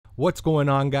What's going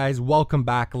on, guys? Welcome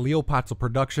back, Leopatzel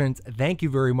Productions. Thank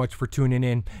you very much for tuning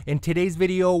in. In today's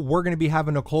video, we're going to be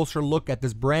having a closer look at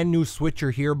this brand new switcher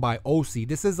here by OSEE.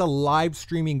 This is a live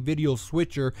streaming video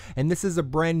switcher, and this is a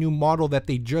brand new model that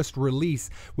they just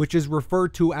released, which is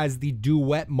referred to as the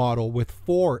Duet model with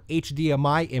 4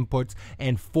 HDMI inputs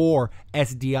and 4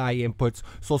 SDI inputs.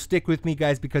 So stick with me,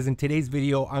 guys, because in today's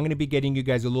video, I'm going to be getting you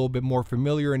guys a little bit more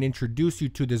familiar and introduce you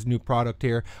to this new product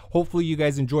here. Hopefully you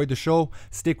guys enjoyed the show.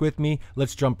 Stick with me.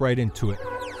 Let's jump right into it.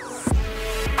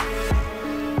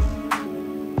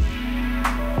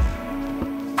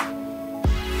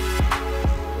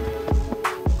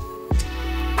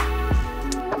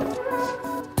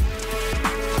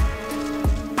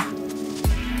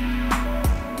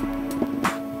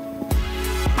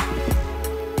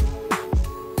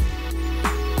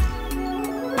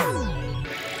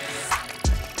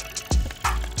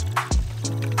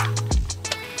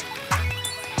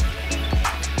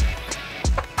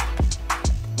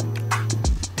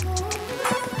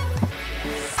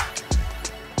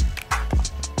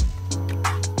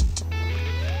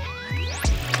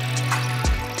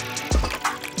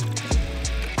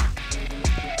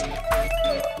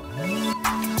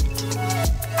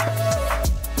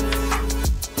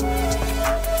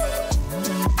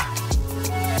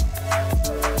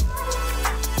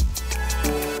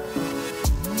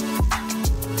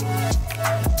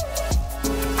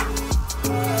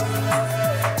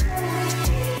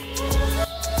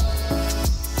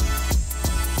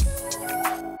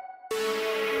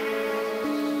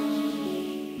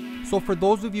 So for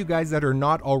those of you guys that are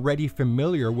not already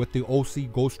familiar with the OSEE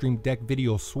GoStream Deck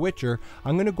video switcher,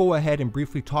 I'm going to go ahead and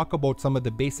briefly talk about some of the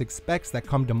basic specs that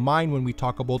come to mind when we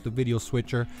talk about the video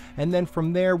switcher. And then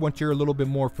from there, once you're a little bit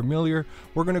more familiar,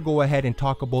 we're going to go ahead and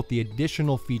talk about the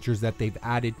additional features that they've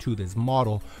added to this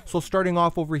model. So starting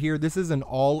off over here, this is an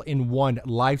all-in-one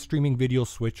live streaming video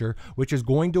switcher, which is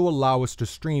going to allow us to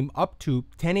stream up to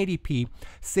 1080p,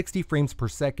 60 frames per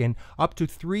second, up to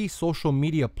 3 social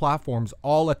media platforms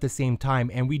all at the same time,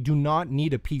 and we do not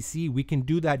need a PC. We can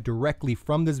do that directly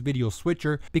from this video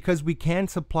switcher because we can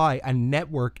supply a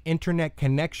network internet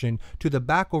connection to the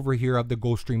back over here of the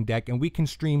GoStream Deck, and we can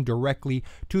stream directly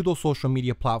to those social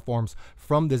media platforms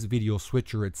from this video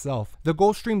switcher itself. The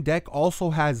GoStream Deck also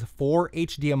has 4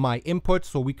 HDMI inputs,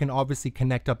 so we can obviously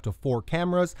connect up to 4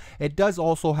 cameras. It does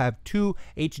also have 2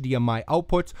 HDMI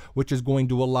outputs, which is going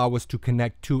to allow us to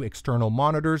connect 2 external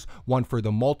monitors, one for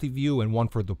the multi-view and one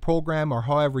for the program, or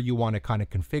however you want to kind of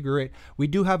configure it. We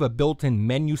do have a built-in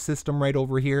menu system right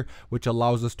over here, which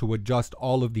allows us to adjust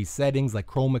all of these settings like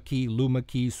Chroma Key, Luam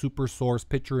Key, Supersource,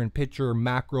 picture-in-picture,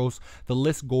 macros, the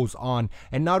list goes on.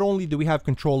 And not only do we have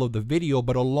control of the video,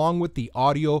 but along with the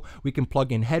audio, we can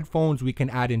plug in headphones, we can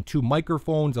add in 2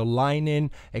 microphones, a line in,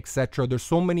 etc. There's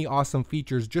so many awesome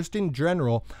features just in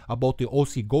general about the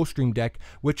OSEE GoStream Deck,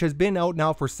 which has been out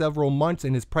now for several months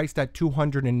and is priced at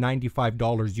 $295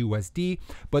 USD.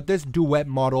 But this Duet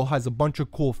model has a bunch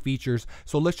of cool features,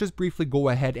 so let's just briefly go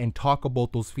ahead and talk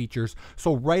about those features.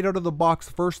 So right out of the box,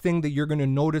 first thing that you're going to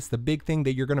notice, the big thing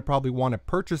that you're going to probably want to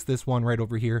purchase this one right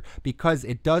over here, because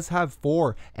it does have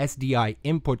 4 SDI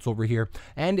inputs over here,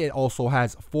 and it also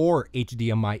has 4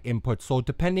 HDMI inputs. So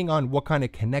depending on what kind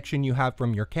of connection you have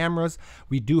from your cameras,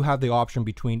 we do have the option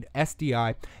between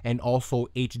SDI and also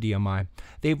HDMI.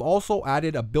 They've also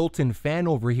added a built-in fan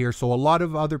over here, so a lot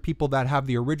of other people that have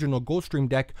the original GoStream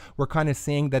Deck were kind of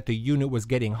saying that the unit was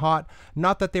getting hot.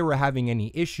 Not that they were having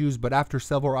any issues, but after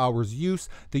several hours use,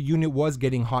 the unit was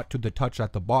getting hot to the touch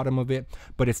at the bottom of it.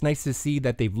 But it's nice to see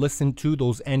that they've listened to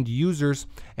those end users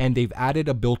and they've added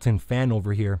a built-in fan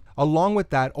over here. Along with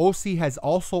that, OSEE has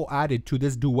also added to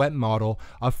this Duet model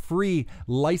a free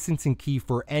licensing key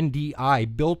for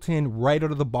NDI built in right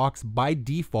out of the box by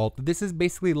default. This is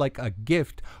basically like a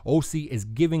gift OSEE is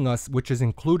giving us, which is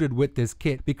included with this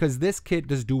kit, because this kit,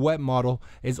 this Duet model,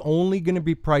 is only going to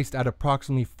be priced at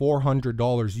approximately $400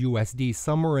 USD,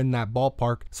 somewhere in that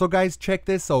ballpark. So guys, check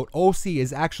this out. OSEE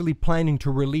is actually planning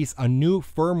to release a new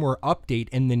firmware update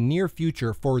in the near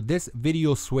future for this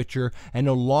video switcher, and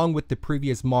along with the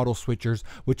previous model switchers,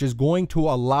 which is going to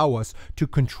allow us to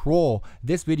control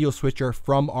this video switcher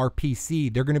from our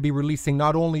PC. They're going to be releasing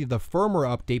not only the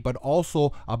firmware update, but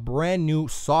also a brand new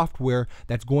software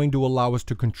that's going to allow us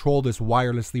to control this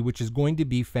wirelessly, which is going to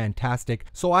be fantastic.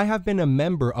 So I have been a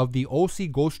member of the OSEE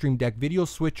OSEE GoStream Deck Video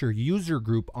Switcher user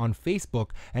group on Facebook,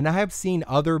 and I have seen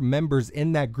other members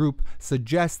in that group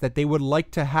suggest that they would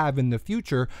like to have in the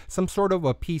future some sort of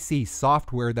a PC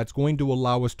software that's going to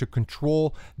allow us to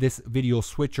control this video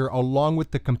switcher along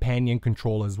with the companion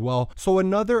control as well. So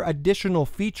another additional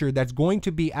feature that's going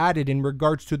to be added in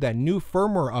regards to that new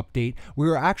firmware update,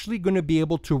 we're actually going to be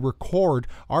able to record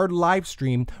our live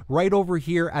stream right over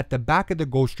here at the back of the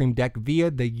GoStream Deck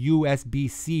via the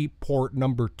USB-C port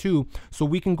number 2. So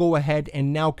we can go ahead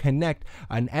and now connect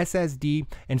an SSD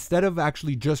instead of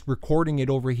actually just recording it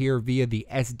over here via the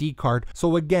SD card.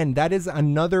 So again, that is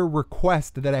another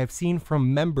request that I've seen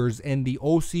from members in the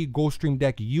OSEE GoStream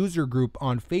Deck user group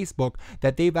on Facebook,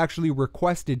 that they've actually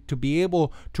requested to be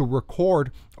able to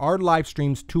record our live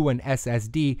streams to an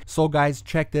SSD. So guys,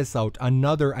 check this out.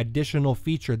 Another additional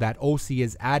feature that OSEE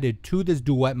has added to this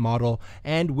Duet model,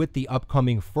 and with the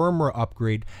upcoming firmware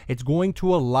upgrade, it's going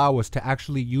to allow us to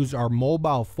actually use our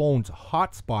mobile phone's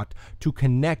hotspot to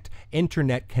connect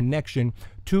internet connection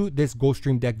to this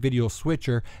GoStream Deck video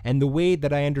switcher. And the way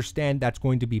that I understand that's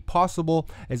going to be possible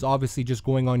is obviously just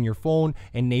going on your phone,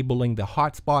 enabling the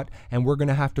hotspot, and we're going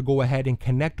to have to go ahead and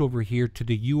connect over here to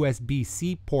the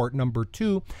USB-C port number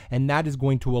 2, and that is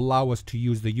going to allow us to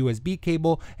use the USB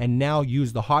cable and now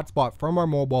use the hotspot from our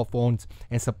mobile phones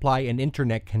and supply an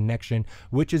internet connection,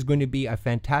 which is going to be a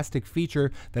fantastic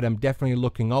feature that I'm definitely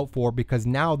looking out for, because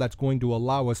now that's going to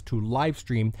allow us to live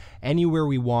stream anywhere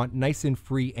we want, nice and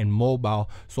free and mobile.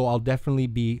 So I'll definitely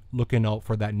be looking out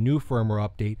for that new firmware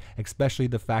update, especially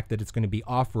the fact that it's going to be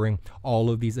offering all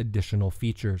of these additional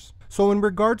features. So in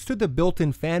regards to the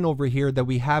built-in fan over here that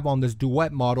we have on this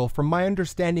Duet model, from my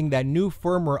understanding, that new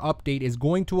firmware update is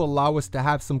going to allow us to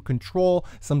have some control,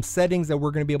 some settings that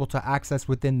we're going to be able to access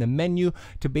within the menu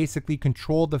to basically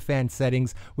control the fan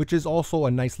settings, which is also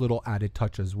a nice little added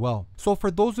touch as well. So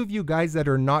for those of you guys that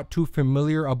are not too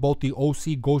familiar about the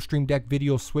OSEE GoStream Deck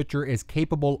video switcher is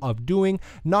capable of doing,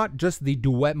 not just the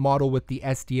Duet model with the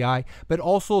SDI, but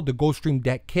also the GoStream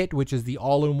Deck kit, which is the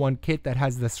all-in-one kit that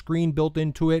has the screen built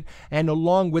into it, and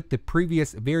along with the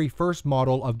previous very first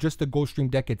model of just the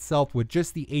GoStream Deck itself with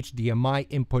just the HDMI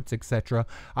inputs, etc.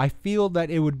 I feel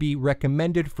that it would be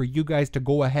recommended for you guys to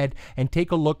go ahead and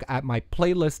take a look at my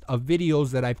playlist of videos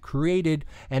that I've created,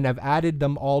 and I've added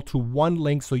them all to one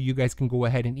link so you guys can go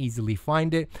ahead and easily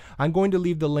find it. I'm going to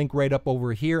leave the link right up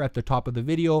over here at the top of the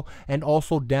video and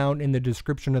also down in the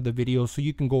description of the video, so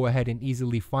you can go ahead and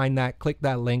easily find that, click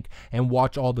that link, and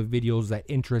watch all the videos that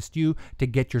interest you to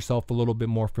get yourself a little bit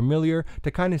more familiar, to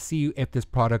kind of see if this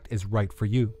product is right for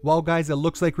you. Well guys, it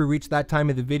looks like we reached that time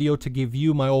of the video to give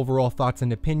you my overall thoughts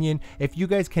and opinion. If you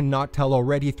guys cannot tell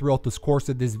already throughout this course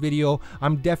of this video,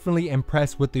 I'm definitely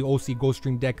impressed with the OSEE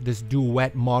GoStream Deck, this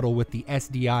Duet model with the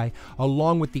SDI,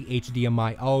 along with the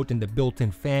HDMI out and the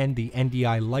built-in fan, the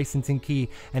NDI licensing key,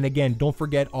 and again, don't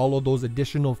forget all of those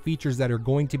additional features that are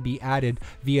going to be added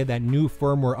via that new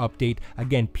firmware update.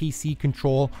 Again, PC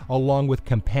control along with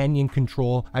companion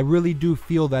control. I really do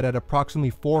feel that at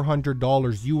approximately $400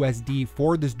 USD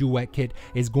for this Duet kit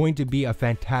is going to be a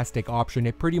fantastic option.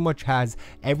 It pretty much has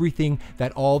everything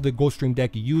that all the GoStream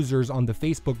Deck users on the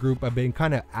Facebook group have been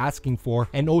kind of asking for,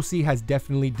 and OSEE has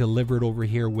definitely delivered over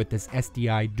here with this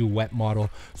SDI Duet model.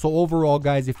 So overall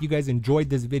guys, if you guys enjoyed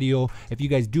this video, if you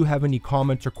guys do have any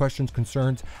comments or questions,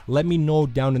 concerns, let me know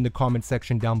down in the comment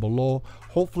section down below.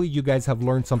 Hopefully you guys have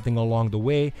learned something along the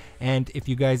way, and if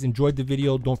you guys enjoyed the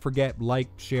video, don't forget, like,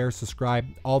 share, subscribe,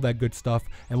 all that good stuff,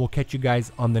 and we'll catch you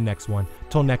guys on the next one.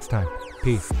 Till next time,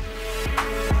 peace.